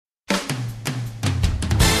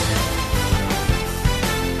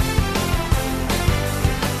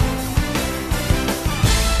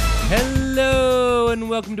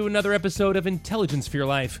everyone. Welcome to another episode of Intelligence for Your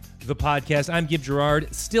Life, the podcast. I'm Gib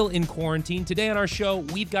Gerard, still in quarantine. Today on our show,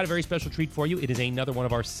 we've got a very special treat for you. It is another one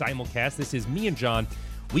of our simulcasts. This is me and John.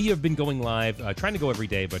 We have been going live, trying to go every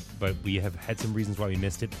day, but we have had some reasons why we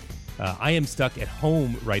missed it. I am stuck at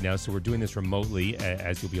home right now, so we're doing this remotely,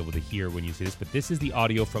 as you'll be able to hear when you see this. But this is the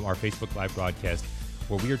audio from our Facebook Live broadcast,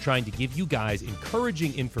 where we are trying to give you guys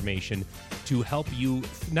encouraging information to help you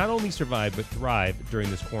not only survive, but thrive during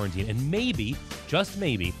this quarantine. And maybe, just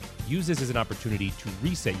maybe, use this as an opportunity to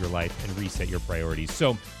reset your life and reset your priorities.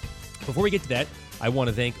 So before we get to that, I want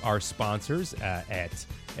to thank our sponsors at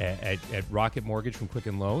Rocket Mortgage from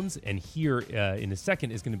Quicken Loans. And here in a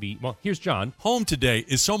second is going to be, well, here's John. Home today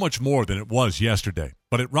is so much more than it was yesterday.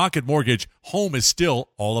 But at Rocket Mortgage, home is still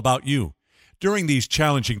all about you. During these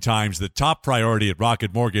challenging times, the top priority at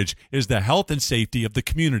Rocket Mortgage is the health and safety of the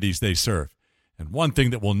communities they serve. And one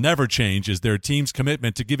thing that will never change is their team's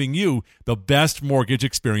commitment to giving you the best mortgage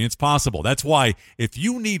experience possible. That's why, if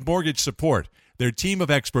you need mortgage support, their team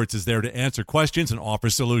of experts is there to answer questions and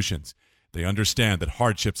offer solutions. They understand that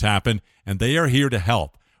hardships happen, and they are here to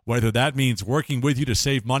help, whether that means working with you to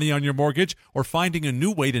save money on your mortgage or finding a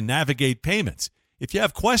new way to navigate payments. If you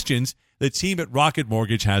have questions, the team at Rocket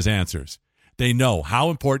Mortgage has answers. They know how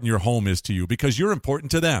important your home is to you because you're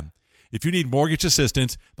important to them. If you need mortgage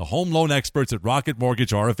assistance, the home loan experts at Rocket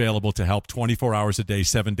Mortgage are available to help 24 hours a day,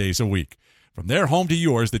 7 days a week. From their home to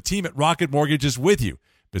yours, the team at Rocket Mortgage is with you.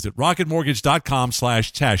 Visit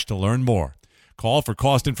rocketmortgage.com/Tesh to learn more. Call for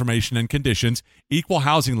cost information and conditions. Equal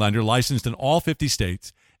housing lender licensed in all 50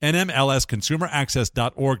 states.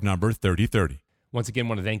 NMLSconsumeraccess.org number 3030. Once again,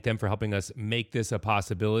 want to thank them for helping us make this a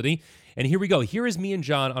possibility. And here we go. Here is me and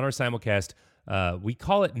John on our simulcast. We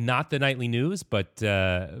call it not the nightly news, but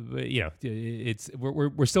we're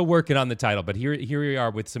still working on the title. But here we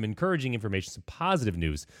are with some encouraging information, some positive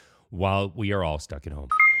news, while we are all stuck at home.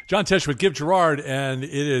 John Tesh with Gib Gerard, and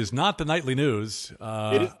it is not the nightly news.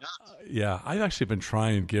 It is not. Yeah, I've actually been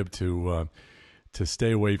trying, Gib, to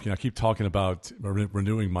stay away. I keep talking about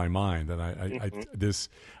renewing my mind, and I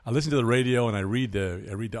listen to the radio and I read the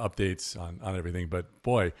updates on everything. But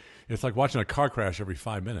boy, it's like watching a car crash every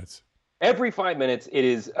 5 minutes. Every 5 minutes, it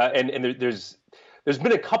is, there's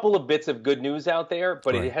been a couple of bits of good news out there,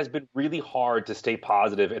 but Right. It has been really hard to stay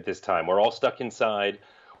positive at this time. We're all stuck inside.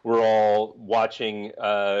 We're all watching.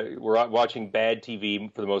 We're watching bad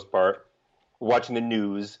TV for the most part. We're watching the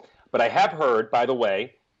news. But I have heard, by the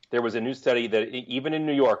way, there was a new study that even in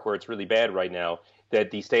New York, where it's really bad right now, that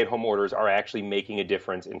the stay-at-home orders are actually making a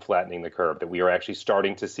difference in flattening the curve, that we are actually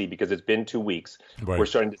starting to see, because it's been 2 weeks, Right, we're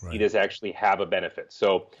starting to see this actually have a benefit.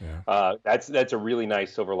 So Yeah. that's a really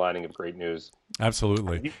nice silver lining of great news.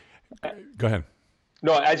 Absolutely. Go ahead.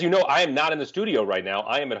 No, as you know, I am not in the studio right now.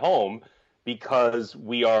 I am at home because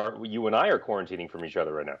you and I are quarantining from each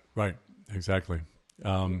other right now. Right. Exactly.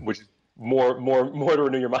 Which is more to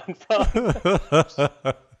renew your mind from.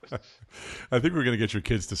 I think we're going to get your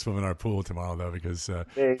kids to swim in our pool tomorrow, though, because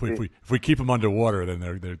if we keep them underwater, then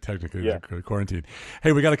they're technically quarantined.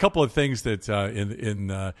 Hey, we got a couple of things that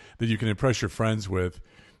that you can impress your friends with,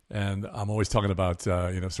 and I'm always talking about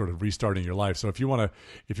sort of restarting your life. So if you want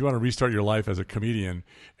to restart your life as a comedian,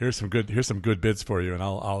 here's some good bits for you, and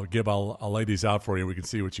I'll lay these out for you. We can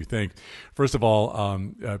see what you think. First of all,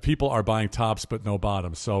 people are buying tops but no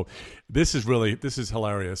bottoms. So this is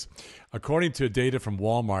hilarious. According to data from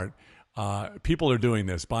Walmart, people are doing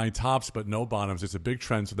this, buying tops but no bottoms. It's a big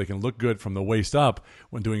trend, so they can look good from the waist up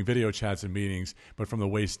when doing video chats and meetings, but from the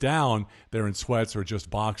waist down, they're in sweats or just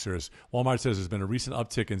boxers. Walmart says there's been a recent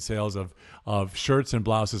uptick in sales of shirts and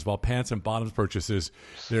blouses, while pants and bottoms purchases,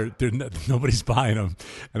 nobody's buying them.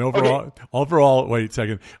 And overall, wait a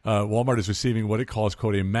second, Walmart is receiving what it calls,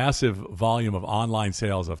 quote, a massive volume of online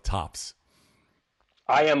sales of tops.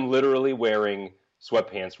 I am literally wearing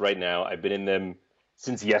sweatpants right now. I've been in them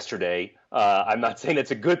since yesterday. I'm not saying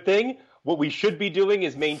it's a good thing. What we should be doing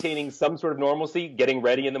is maintaining some sort of normalcy, getting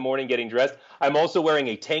ready in the morning, getting dressed. I'm also wearing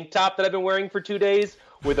a tank top that I've been wearing for 2 days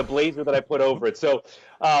with a blazer that I put over it. So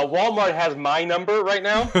Walmart has my number right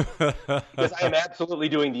now because I am absolutely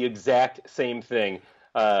doing the exact same thing.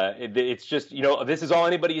 It's just, this is all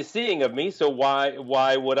anybody is seeing of me. So why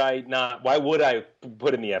would I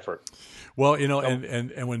put in the effort? Well,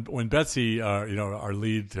 and when Betsy, our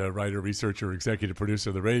lead writer, researcher, executive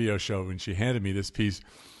producer of the radio show, when she handed me this piece,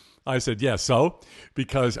 I said, yeah, so,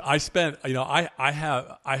 because I spent, I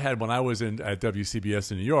had when I was at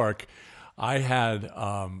WCBS in New York, I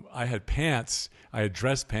had pants, I had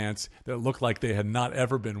dress pants that looked like they had not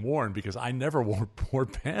ever been worn because I never wore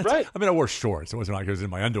pants. Right. I mean, I wore shorts. It wasn't like I was in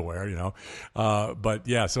my underwear, but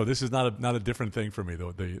yeah, so this is not a different thing for me,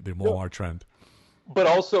 the Walmart trend. but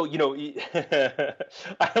also,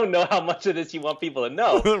 I don't know how much of this you want people to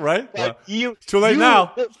know. Right? But It's too late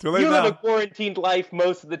now. Too late you now. live a quarantined life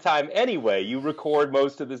most of the time anyway. You record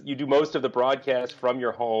most of this. You do most of the broadcast from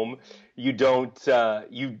your home. You don't.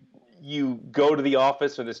 You go to the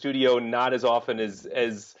office or the studio not as often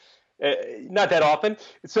as not that often.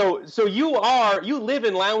 So you live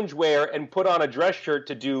in loungewear and put on a dress shirt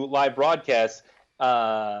to do live broadcasts.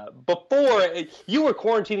 Before you were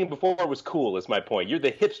quarantining before it was cool, is my point. You're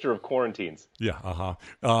the hipster of quarantines. Yeah,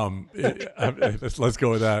 let's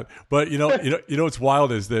go with that. But what's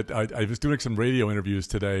wild is that I was doing some radio interviews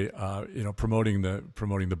today, promoting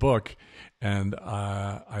the book, and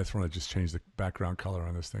I just want to just change the background color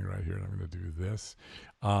on this thing right here. And I'm going to do this,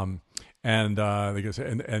 and they go,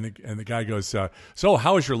 and the guy goes, so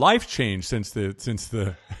how has your life changed since the since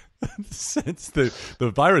the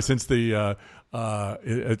virus, since the what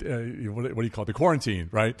do you call it, the quarantine,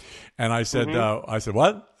 right? And I said,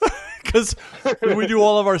 what? Because we do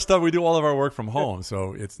all of our stuff, we do all of our work from home,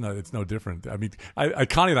 so it's no different. I mean,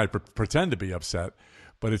 Connie and I pretend to be upset,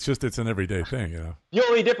 but it's an everyday thing, The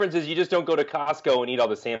only difference is you just don't go to Costco and eat all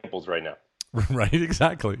the samples right now. Right,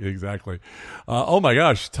 exactly. Oh my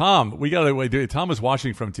gosh, Tom, we got to wait. Tom is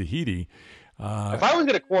watching from Tahiti. If I was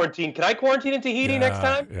going to quarantine, can I quarantine in Tahiti next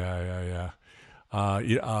time? Yeah.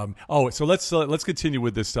 So let's continue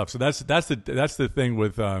with this stuff. So that's the thing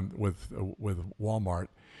with Walmart.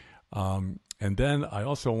 And then I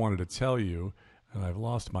also wanted to tell you, and I've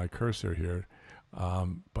lost my cursor here,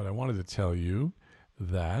 but I wanted to tell you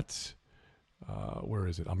that where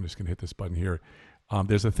is it? I'm just going to hit this button here.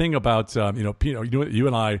 There's a thing about you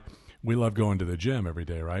and I. We love going to the gym every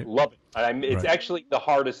day, right? Love it. It's actually the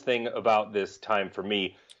hardest thing about this time for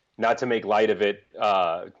me. Not to make light of it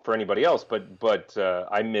for anybody else, but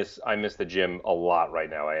I miss the gym a lot right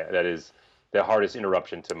now. That is the hardest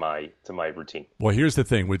interruption to my routine. Well, here's the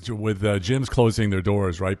thing with gyms closing their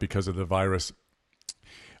doors, right, because of the virus.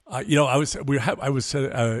 I was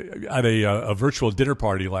at a virtual dinner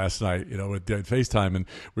party last night, with FaceTime, and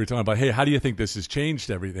we were talking about, hey, how do you think this has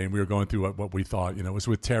changed everything? We were going through what we thought. It was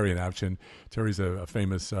with Terry and Avchin. Terry's a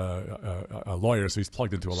famous a lawyer, so he's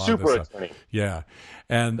plugged into a lot of this stuff. Super exciting. Yeah,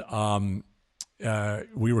 and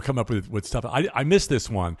we were coming up with stuff. I missed this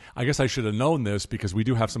one. I guess I should have known this because we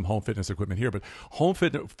do have some home fitness equipment here, but home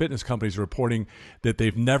fitness companies are reporting that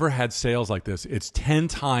they've never had sales like this. It's 10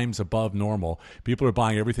 times above normal. People are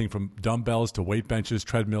buying everything from dumbbells to weight benches,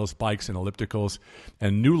 treadmills, bikes, and ellipticals.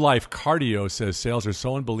 And New Life Cardio says sales are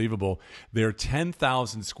so unbelievable. Their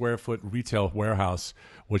 10,000 square foot retail warehouse,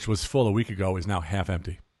 which was full a week ago, is now half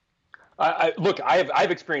empty. Look, I've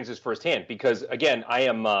experienced this firsthand because, again, I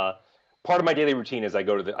am part of my daily routine is I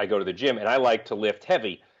go to the gym, and I like to lift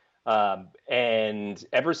heavy. And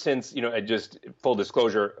ever since, just full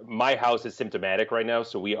disclosure, my house is symptomatic right now,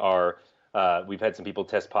 so we've had some people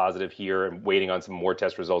test positive here and waiting on some more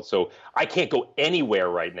test results. So I can't go anywhere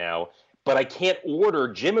right now, but I can't order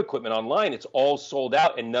gym equipment online. It's all sold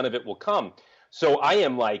out, and none of it will come. So I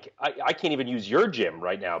am like, I can't even use your gym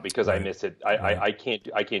right now because I miss it. I can't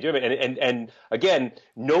do it. And again,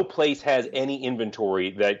 no place has any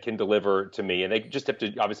inventory that can deliver to me. And they just have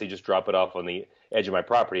to obviously just drop it off on the edge of my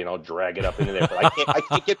property and I'll drag it up into there. But I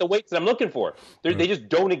can't get the weights that I'm looking for. They just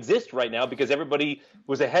don't exist right now because everybody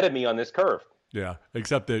was ahead of me on this curve. Yeah,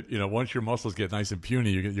 except that once your muscles get nice and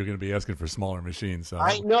puny, you're going to be asking for smaller machines. So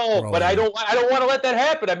I know, but I don't want to let that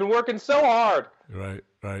happen. I've been working so hard. Right.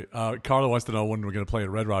 Carla wants to know when we're going to play at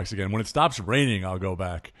Red Rocks again. When it stops raining, I'll go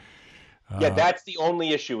back. Yeah, that's the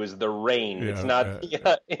only issue is the rain. It's not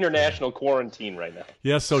the international quarantine right now.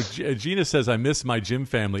 Yeah, so Gina says, I miss my gym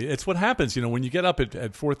family. It's what happens, when you get up at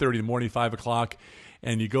 4:30 in the morning, 5 o'clock,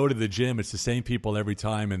 and you go to the gym, it's the same people every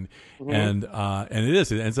time, and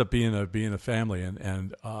it ends up being a family,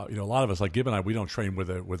 and a lot of us, like Gib and I, we don't train with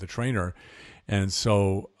a trainer, and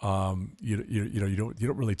so you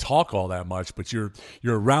don't really talk all that much, but you're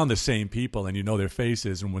around the same people and you know their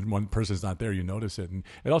faces, and when one person's not there, you notice it, and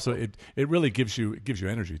it also it really gives you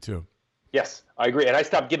energy too. Yes, I agree, and I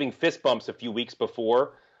stopped giving fist bumps a few weeks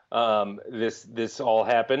before this all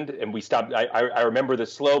happened, and we stopped. I remember the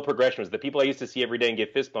slow progression was the people I used to see every day and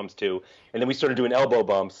give fist bumps to, and then we started doing elbow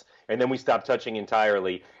bumps, and then we stopped touching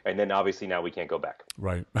entirely, and then obviously now we can't go back.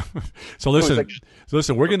 Right. So listen,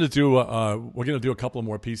 we're going to do a couple of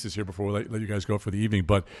more pieces here before we let you guys go for the evening.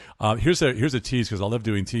 But here's a tease, because I love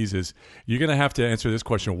doing teases. You're going to have to answer this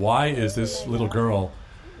question: why is this little girl?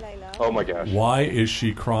 Oh my gosh! Why is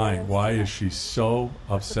she crying? Why is she so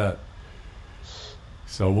upset?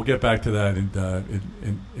 So we'll get back to that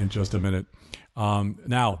in just a minute.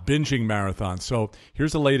 Now, binging marathons. So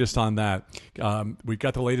here's the latest on that. We've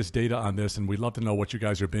got the latest data on this, and we'd love to know what you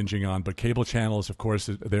guys are binging on. But cable channels, of course,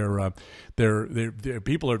 they've run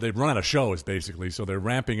out of shows basically, so they're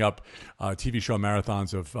ramping up TV show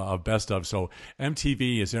marathons of best of. So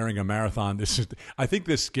MTV is airing a marathon. I think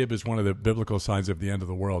this skib is one of the biblical signs of the end of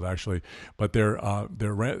the world, actually. But they're going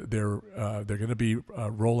to be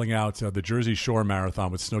rolling out the Jersey Shore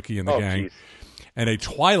marathon with Snooki and the gang. Geez. And a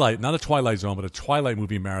Twilight, not a Twilight Zone, but a Twilight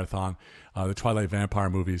movie marathon, the Twilight vampire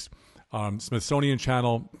movies. Smithsonian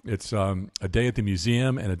Channel, it's a day at the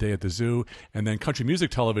museum and a day at the zoo. And then Country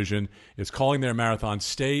Music Television is calling their marathon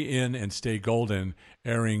Stay In and Stay Golden,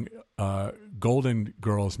 airing Golden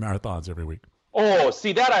Girls marathons every week. Oh,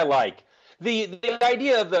 see, that I like. The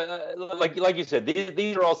idea of like you said,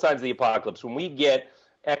 these are all signs of the apocalypse. When we get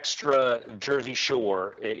extra Jersey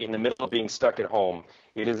Shore in the middle of being stuck at home,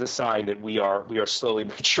 it is a sign that we are slowly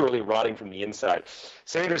but surely rotting from the inside.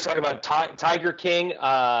 Senator's talking about Tiger King.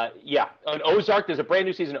 On Ozark, there's a brand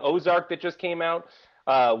new season of Ozark that just came out,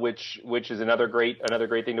 which is another great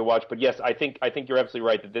thing to watch. But yes, I think you're absolutely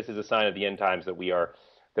right that this is a sign of the end times that we are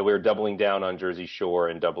doubling down on Jersey Shore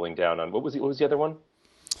and doubling down on what was the other one?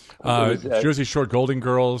 Jersey Shore, Golden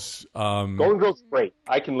Girls. Golden Girls is great.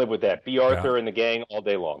 I can live with that. B. Arthur and the gang all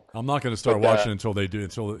day long. I'm not going to start watching until they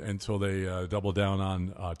double down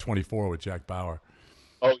on 24 with Jack Bauer.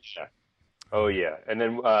 Oh yeah. And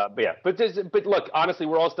then but look, honestly,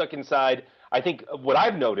 we're all stuck inside. I think what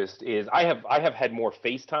I've noticed is I have had more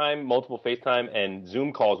multiple FaceTime and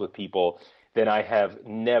Zoom calls with people than I've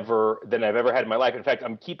ever had in my life. In fact,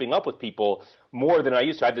 I'm keeping up with people more than I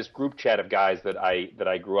used to. I have this group chat of guys that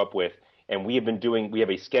I grew up with, and we have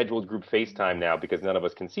a scheduled group FaceTime now because none of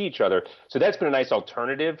us can see each other. So that's been a nice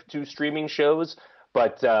alternative to streaming shows.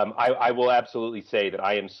 But I will absolutely say that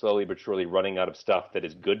I am slowly but surely running out of stuff that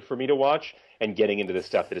is good for me to watch and getting into the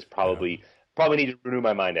stuff that is probably need to renew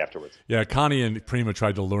my mind afterwards. Yeah, Connie and Prima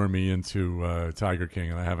tried to lure me into Tiger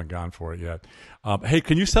King, and I haven't gone for it yet. Hey,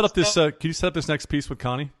 can you set up this next piece with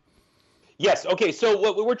Connie? Yes. Okay. So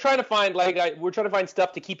what we're trying to find,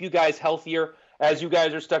 stuff to keep you guys healthier as you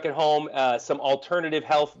guys are stuck at home. Some alternative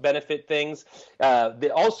health benefit things.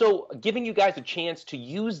 Also giving you guys a chance to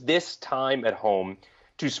use this time at home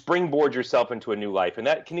to springboard yourself into a new life, and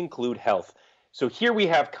that can include health. So here we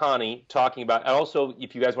have Connie talking about, and also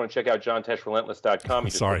if you guys want to check out JohnTeshRelentless.com.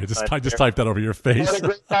 Sorry, I just typed that over your face. It's a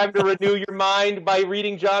great time to renew your mind by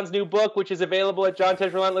reading John's new book, which is available at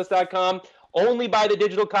JohnTeshRelentless.com. Only buy the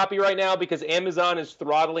digital copy right now because Amazon is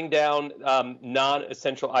throttling down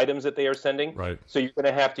non-essential items that they are sending. Right. So you're going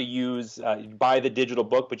to have to buy the digital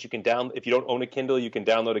book, but you can if you don't own a Kindle, you can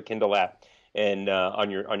download a Kindle app and on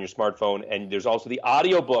your smartphone. And there's also the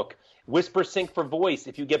audio book. Whisper Sync for voice.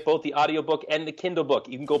 If you get both the audiobook and the Kindle book,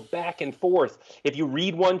 you can go back and forth. If you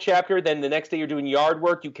read one chapter, then the next day you're doing yard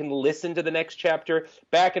work, you can listen to the next chapter,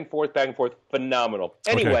 back and forth. Phenomenal.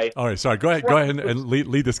 Anyway. Okay. All right. Sorry. Go ahead and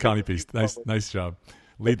lead this Connie piece. Nice job.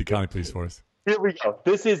 Lead the Connie piece for us. Here we go.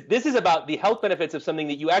 This is about the health benefits of something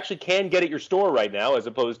that you actually can get at your store right now, as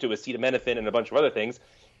opposed to acetaminophen and a bunch of other things.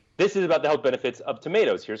 This is about the health benefits of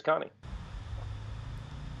tomatoes. Here's Connie.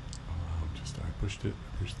 I pushed it.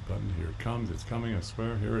 Push the button. Here it comes. It's coming. I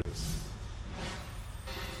swear. Here it is.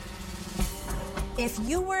 If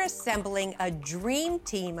you were assembling a dream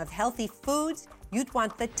team of healthy foods, you'd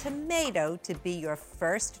want the tomato to be your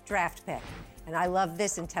first draft pick. And I love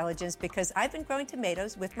this intelligence because I've been growing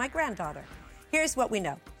tomatoes with my granddaughter. Here's what we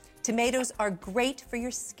know. Tomatoes are great for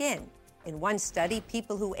your skin. In one study,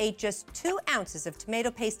 people who ate just 2 ounces of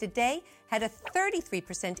tomato paste a day had a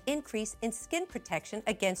 33% increase in skin protection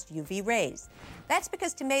against UV rays. That's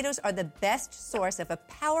because tomatoes are the best source of a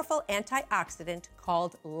powerful antioxidant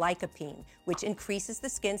called lycopene, which increases the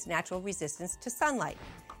skin's natural resistance to sunlight.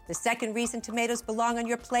 The second reason tomatoes belong on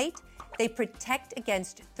your plate, they protect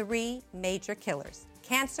against 3 major killers: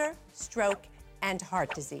 cancer, stroke, and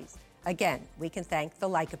heart disease. Again, we can thank the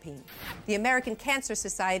lycopene. The American Cancer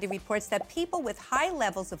Society reports that people with high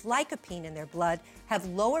levels of lycopene in their blood have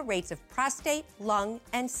lower rates of prostate, lung,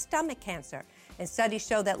 and stomach cancer. And studies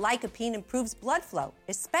show that lycopene improves blood flow,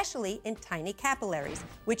 especially in tiny capillaries,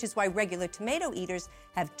 which is why regular tomato eaters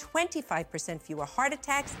have 25% fewer heart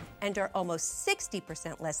attacks and are almost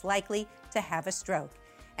 60% less likely to have a stroke.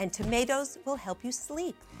 And tomatoes will help you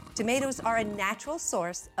sleep. Tomatoes are a natural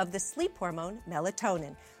source of the sleep hormone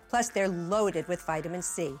melatonin. Plus, they're loaded with vitamin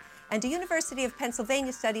C. And a University of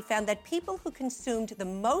Pennsylvania study found that people who consumed the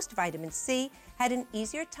most vitamin C had an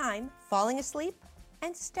easier time falling asleep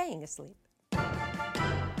and staying asleep.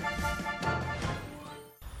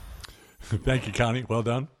 Thank you, Connie. Well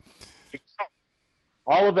done.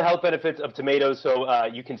 all of the health benefits of tomatoes. So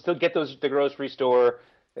you can still get those at the grocery store,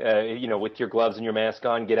 with your gloves and your mask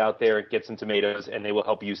on. Get out there, get some tomatoes, and they will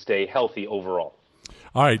help you stay healthy overall.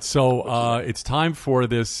 All right, so it's time for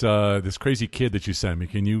this crazy kid that you sent me.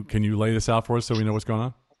 Can you lay this out for us so we know what's going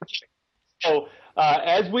on? So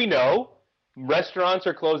as we know, restaurants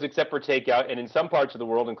are closed except for takeout, and in some parts of the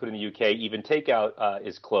world, including the UK, even takeout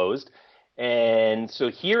is closed. And so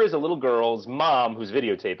here is a little girl's mom who's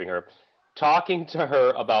videotaping her, talking to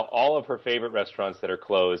her about all of her favorite restaurants that are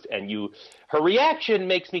closed. And her reaction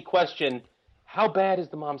makes me question, how bad is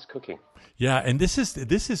the mom's cooking? Yeah, and this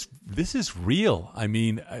is real. I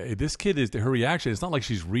mean, this kid her reaction. It's not like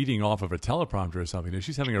she's reading off of a teleprompter or something.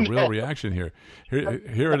 She's having a real reaction here.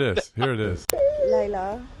 Here it is. Here it is.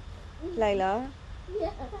 Layla, Yeah.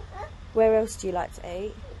 where else do you like to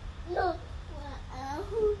eat? No.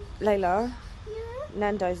 Layla, Yeah.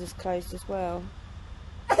 Nando's is closed as well.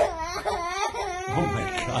 Oh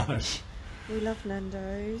my gosh. We love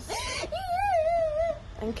Nando's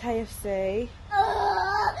and KFC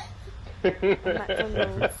and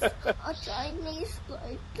McDonald's. A Chinese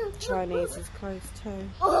food. Chinese is closed too.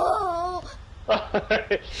 Oh.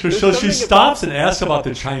 So she stops and asks about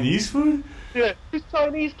the Chinese food? Yeah, there's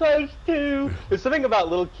Chinese clothes too. There's something about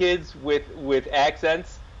little kids with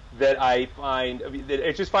accents that I find, that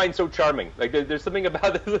I just find so charming. Like there's something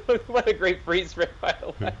about this. What a great freeze frame, by the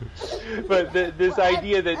way. But this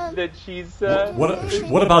idea that she's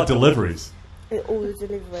What about deliveries? All the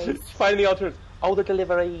deliveries. finding the alternatives. All the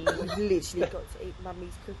deliveries. You've literally got to eat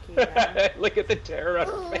mummy's cookie now. Look at the terror on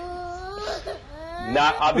her face.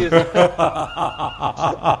 Not obviously.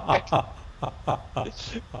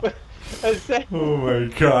 Oh my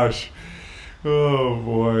gosh. Oh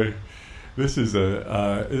boy. This is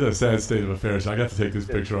a sad state of affairs. I got to take this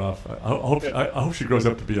picture off. I hope she grows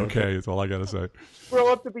up to be okay. That's all I got to say.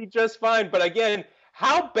 Grow up to be just fine. But again,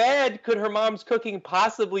 how bad could her mom's cooking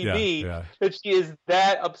possibly be that she is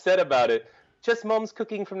that upset about it? Just mom's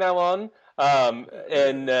cooking from now on.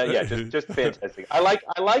 Just fantastic. I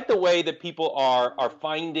like the way that people are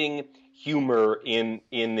finding humor in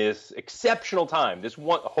this exceptional time. This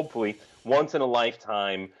hopefully once in a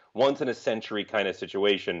lifetime, once in a century kind of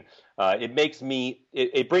situation.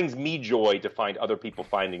 It brings me joy to find other people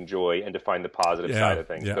finding joy and to find the positive side of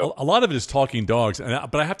things. Yeah. So, a lot of it is talking dogs,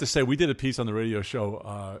 but I have to say we did a piece on the radio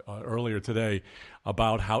show earlier today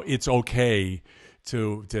about how it's okay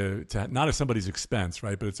to not at somebody's expense,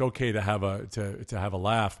 right? But it's okay to have a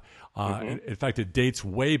laugh. In fact, it dates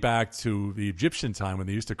way back to the Egyptian time when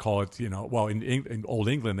they used to call it, in Old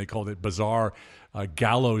England they called it bizarre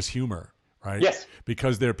gallows humor, right? Yes,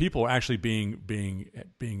 because there are people actually being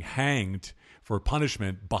hanged for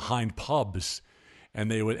punishment behind pubs,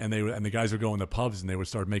 and the guys would go in the pubs and they would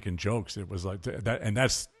start making jokes. It was like that, and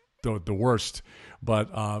that's the worst.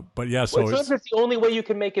 But yeah, so it's the only way you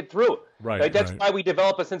can make it through. Right. Like, that's why we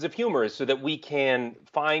develop a sense of humor, is so that we can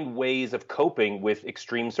find ways of coping with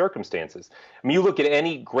extreme circumstances. I mean, you look at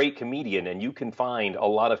any great comedian and you can find a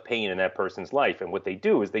lot of pain in that person's life. And what they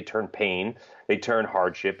do is they turn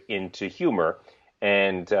hardship into humor.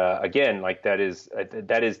 And again, like that is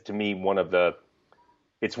to me one of the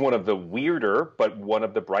weirder, but one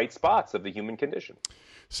of the bright spots of the human condition.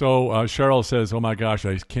 So Cheryl says, "Oh my gosh,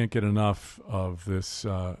 I can't get enough of this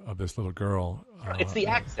little girl." It's the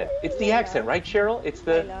accent. It's the accent, right, Cheryl? It's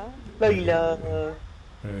the Layla.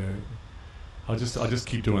 I'll just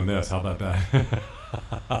keep doing this. How about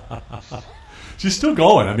that? She's still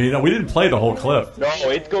going. I mean, we didn't play the whole clip. No,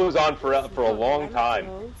 it goes on for a long time.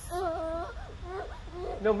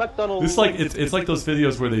 No, McDonald's. It's like those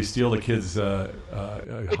videos where they steal the kids'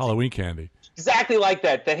 Halloween candy. Exactly like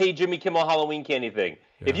that. The Hey Jimmy Kimmel Halloween candy thing.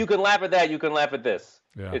 Yeah. If you can laugh at that, you can laugh at this.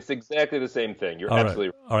 Yeah. It's exactly the same thing. You're absolutely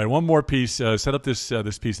right. All right, one more piece. Set up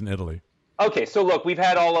this piece in Italy. Okay, so look, we've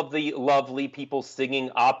had all of the lovely people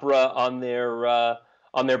singing opera on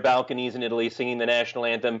their balconies in Italy, singing the national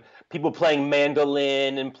anthem. People playing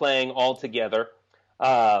mandolin and playing all together.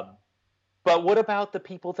 But what about the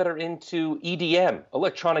people that are into EDM,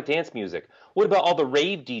 electronic dance music? What about all the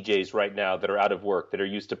rave DJs right now that are out of work, that are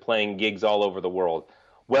used to playing gigs all over the world?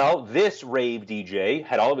 Well, this rave DJ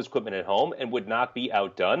had all of his equipment at home and would not be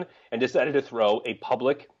outdone, and decided to throw a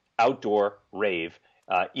public outdoor rave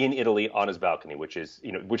in Italy on his balcony, which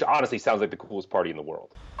honestly sounds like the coolest party in the world.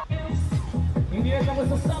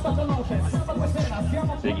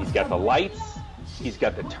 So he's got the lights, he's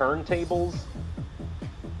got the turntables.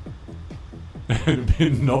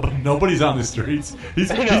 Nobody's on the streets. He's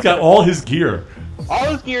got all his gear. All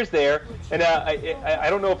his gear's there, and I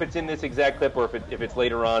don't know if it's in this exact clip or if it's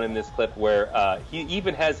later on in this clip where he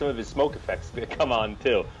even has some of his smoke effects that come on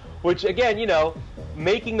too. Which, again,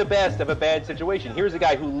 making the best of a bad situation. Here's a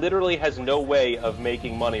guy who literally has no way of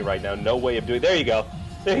making money right now, no way of doing. There you go.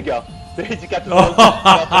 He's got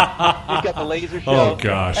the laser show. Oh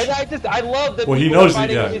gosh! And I love that. Well, he people knows are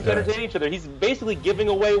finding that. ways to entertain each other. He's basically giving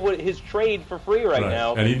away his trade for free right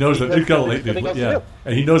now. And he knows that they've got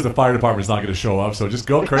and he knows the fire department's not going to show up, so just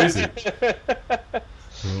go crazy.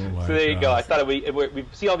 So there you go. I thought we've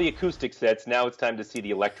seen all the acoustic sets. Now it's time to see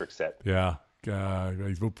the electric set. Yeah.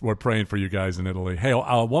 We're praying for you guys in Italy. Hey,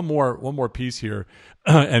 one more piece here,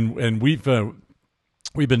 and we've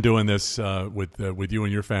been doing this with you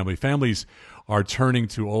and your family. Families are turning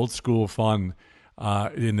to old school fun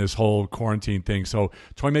in this whole quarantine thing. So,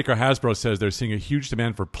 toy maker Hasbro says they're seeing a huge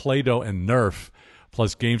demand for Play-Doh and Nerf,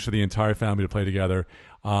 plus games for the entire family to play together.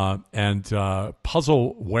 And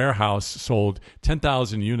Puzzle Warehouse sold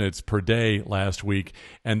 10,000 units per day last week,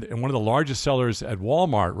 and one of the largest sellers at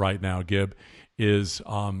Walmart right now, Gib, is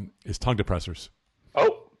tongue depressors.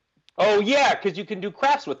 Oh yeah, because you can do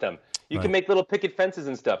crafts with them. You can make little picket fences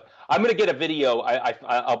and stuff. I'm gonna get a video.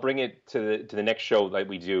 I'll bring it to the next show that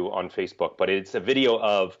we do on Facebook. But it's a video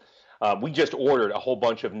of we just ordered a whole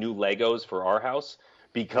bunch of new Legos for our house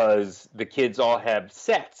because the kids all have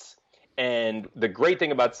sets. And the great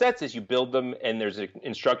thing about sets is you build them and there's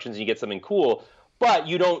instructions and you get something cool, but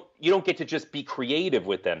you don't get to just be creative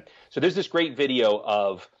with them. So there's this great video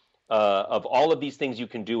of all of these things you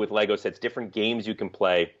can do with Lego sets, different games you can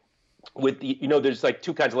play. There's like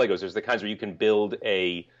two kinds of Legos. There's the kinds where you can build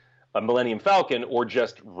a Millennium Falcon or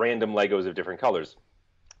just random Legos of different colors.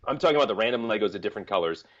 I'm talking about the random Legos of different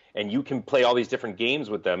colors, and you can play all these different games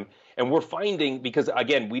with them. And we're finding, because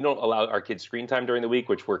again, we don't allow our kids screen time during the week,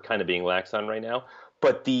 which we're kind of being lax on right now.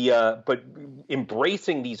 But but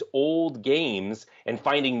embracing these old games and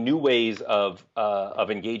finding new ways of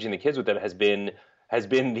engaging the kids with them has been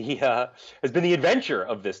the adventure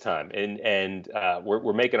of this time. And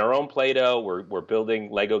we're making our own Play-Doh. We're building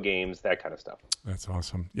Lego games, that kind of stuff. That's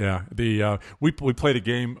awesome. Yeah, we played a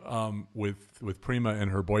game with Prima and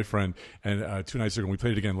her boyfriend, and 2 nights ago. We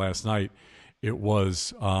played it again last night. It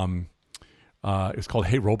was it's called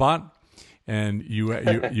Hey Robot, and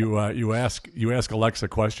you ask Alexa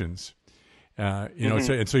questions. So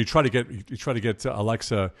you try to get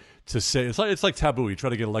Alexa to say it's like taboo. You try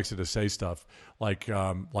to get Alexa to say stuff like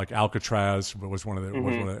Alcatraz was one of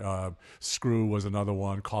the Screw was another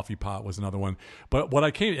one, Coffee Pot was another one. But what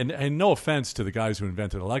I came and no offense to the guys who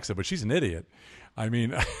invented Alexa, but she's an idiot. I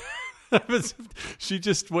mean, she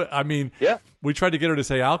just we tried to get her to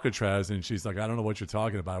say Alcatraz, and she's like, I don't know what you're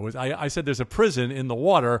talking about. I said there's a prison in the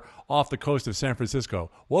water off the coast of San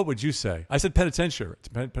Francisco. What would you say? I said penitentiary. It's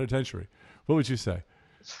penitentiary. What would you say?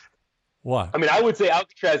 What? I mean, I would say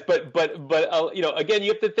Alcatraz, but again,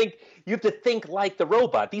 you have to think like the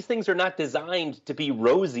robot. These things are not designed to be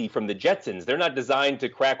Rosie from the Jetsons. They're not designed to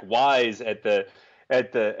crack wise at the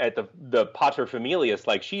paterfamilias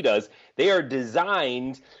like she does. They are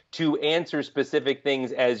designed to answer specific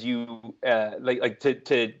things as you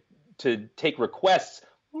to take requests,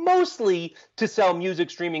 mostly to sell music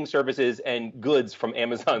streaming services and goods from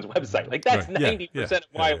Amazon's website. Like that's 90% of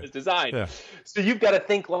why it was designed. Yeah. So you've got to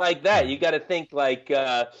think like that. You got to think like,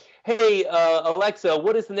 hey, Alexa,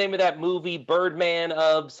 what is the name of that movie, Birdman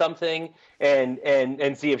of something, and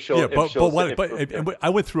see if she'll. But I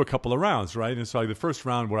went through a couple of rounds, right? And so like the first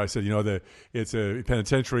round where I said, it's a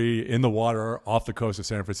penitentiary in the water off the coast of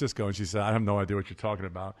San Francisco, and she said, I have no idea what you're talking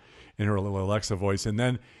about, in her little Alexa voice. And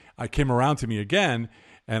then I came around to me again.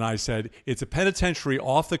 And I said, it's a penitentiary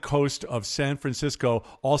off the coast of San Francisco,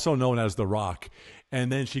 also known as The Rock.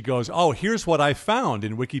 And then she goes, oh, here's what I found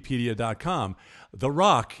in Wikipedia.com. The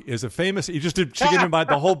Rock is a famous. She gave me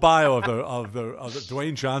the whole bio of the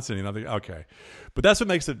Dwayne Johnson. Okay, but that's what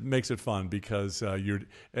makes it fun because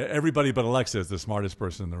everybody but Alexa is the smartest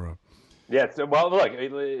person in the room. Yeah. Well, look,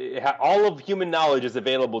 all of human knowledge is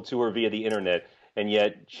available to her via the internet, and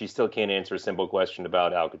yet she still can't answer a simple question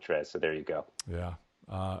about Alcatraz. So there you go. Yeah.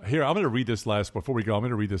 Here, I'm going to read this before we go, I'm going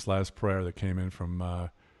to read this last prayer that came in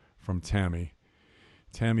from Tammy.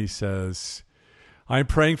 Tammy says, I am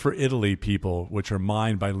praying for Italy people, which are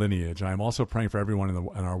mine by lineage. I am also praying for everyone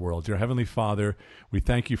in our world. Dear Heavenly Father, we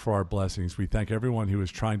thank you for our blessings. We thank everyone who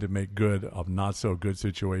is trying to make good of not so good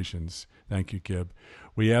situations. Thank you, Gib.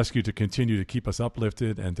 We ask you to continue to keep us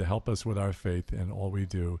uplifted and to help us with our faith in all we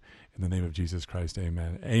do. In the name of Jesus Christ,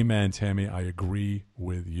 amen. Amen, Tammy. I agree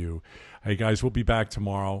with you. Hey, guys, we'll be back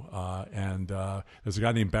tomorrow. And there's a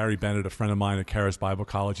guy named Barry Bennett, a friend of mine at Charis Bible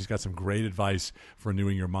College. He's got some great advice for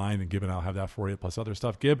renewing your mind. And Gib and I'll have that for you, plus other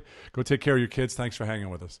stuff. Gib, go take care of your kids. Thanks for hanging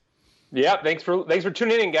with us. Yeah, thanks for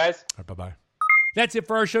tuning in, guys. All right, bye-bye. That's it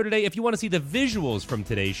for our show today. If you want to see the visuals from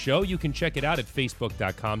today's show, you can check it out at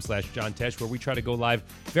facebook.com/John Tesh, where we try to go live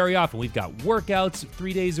very often. We've got workouts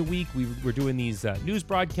 3 days a week. We're doing these news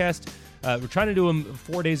broadcasts. We're trying to do them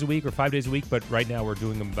 4 days a week or 5 days a week, but right now we're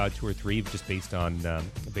doing them about 2 or 3, just based on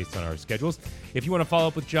our schedules. If you want to follow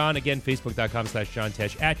up with John, again, facebook.com/John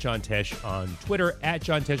Tesh, at John Tesh on Twitter, at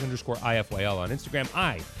John Tesh_IFYL on Instagram.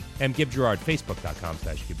 I am Gib Gerard,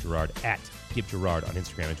 facebook.com/Gib Gerard, at Gib Gerard on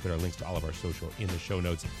Instagram and Twitter. Links to all of our social in the show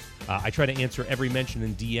notes. I try to answer every mention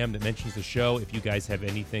in DM that mentions the show. If you guys have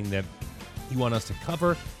anything that you want us to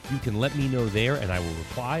cover, you can let me know there, and I will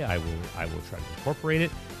reply. I will try to incorporate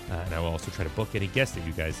it, and I will also try to book any guests that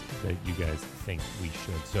you guys think we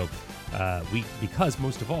should. So, because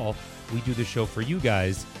most of all, we do this show for you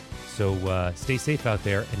guys. So stay safe out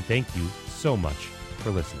there, and thank you so much for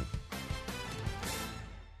listening.